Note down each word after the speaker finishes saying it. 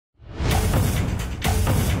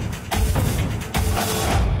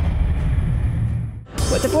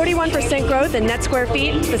With a 41% growth in net square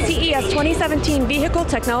feet, the CES 2017 Vehicle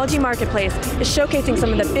Technology Marketplace is showcasing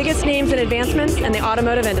some of the biggest names and advancements in the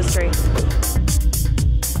automotive industry.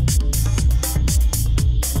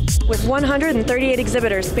 With 138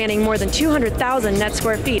 exhibitors spanning more than 200,000 net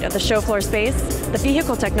square feet of the show floor space, the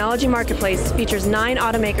Vehicle Technology Marketplace features 9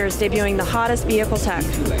 automakers debuting the hottest vehicle tech.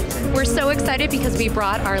 We're so excited because we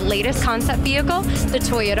brought our latest concept vehicle, the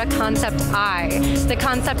Toyota Concept I. The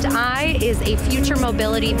Concept I is a future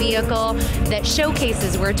mobility vehicle that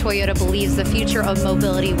showcases where Toyota believes the future of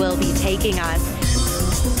mobility will be taking us.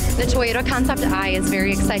 The Toyota Concept I is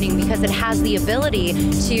very exciting because it has the ability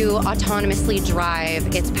to autonomously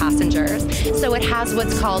drive its passengers. So it has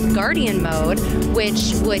what's called Guardian mode,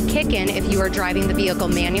 which would kick in if you are driving the vehicle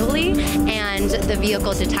manually and the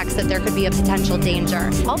vehicle detects that there could be a potential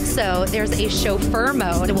danger. Also, there's a chauffeur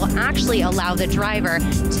mode that will actually allow the driver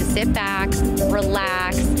to sit back,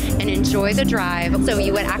 relax, and enjoy the drive. So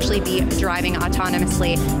you would actually be driving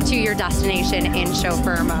autonomously to your destination in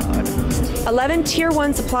chauffeur mode. 11 Tier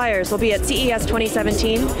 1 suppliers will be at CES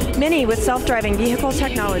 2017, many with self-driving vehicle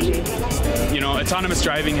technology. You know, autonomous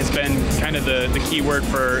driving has been kind of the key word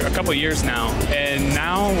for a couple years now, and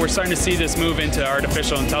now we're starting to see this move into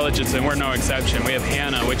artificial intelligence, and we're no exception. We have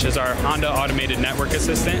HANA, which is our Honda Automated Network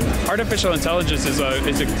Assistant. Artificial intelligence is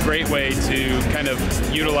a great way to kind of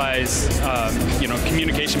utilize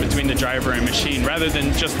communication between the driver and machine. Rather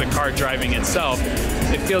than just the car driving itself,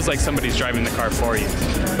 it feels like somebody's driving the car for you.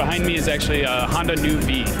 Behind me is actually a Honda New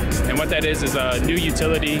V, and what that is a new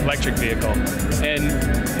utility electric vehicle. And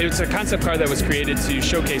it's a concept car that was created to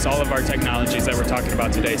showcase all of our technologies that we're talking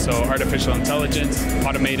about today. So artificial intelligence,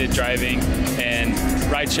 automated driving, and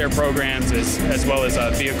rideshare programs, as well as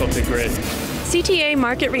vehicle to grid. CTA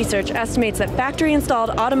Market Research estimates that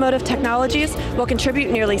factory-installed automotive technologies will contribute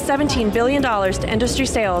nearly $17 billion to industry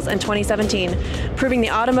sales in 2017, proving the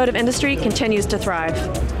automotive industry continues to thrive.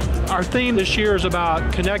 Our theme this year is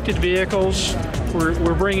about connected vehicles.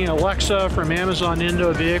 We're bringing Alexa from Amazon into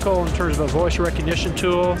a vehicle in terms of a voice recognition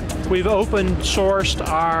tool. We've open sourced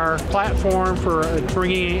our platform for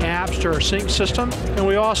bringing apps to our sync system. And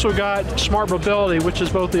we also got smart mobility, which is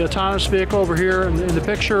both the autonomous vehicle over here in the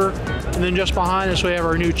picture, and then just behind us we have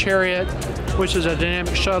our new Chariot, which is a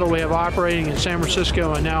dynamic shuttle we have operating in San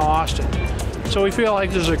Francisco and now Austin. So we feel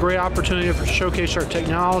like this is a great opportunity to showcase our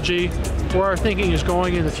technology, where our thinking is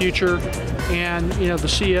going in the future, and the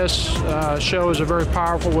CES show is a very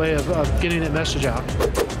powerful way of getting that message out.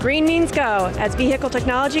 Green means go, as vehicle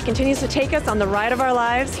technology continues to take us on the ride of our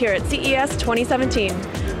lives here at CES 2017.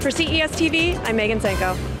 For CES TV, I'm Megan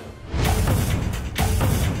Sanko.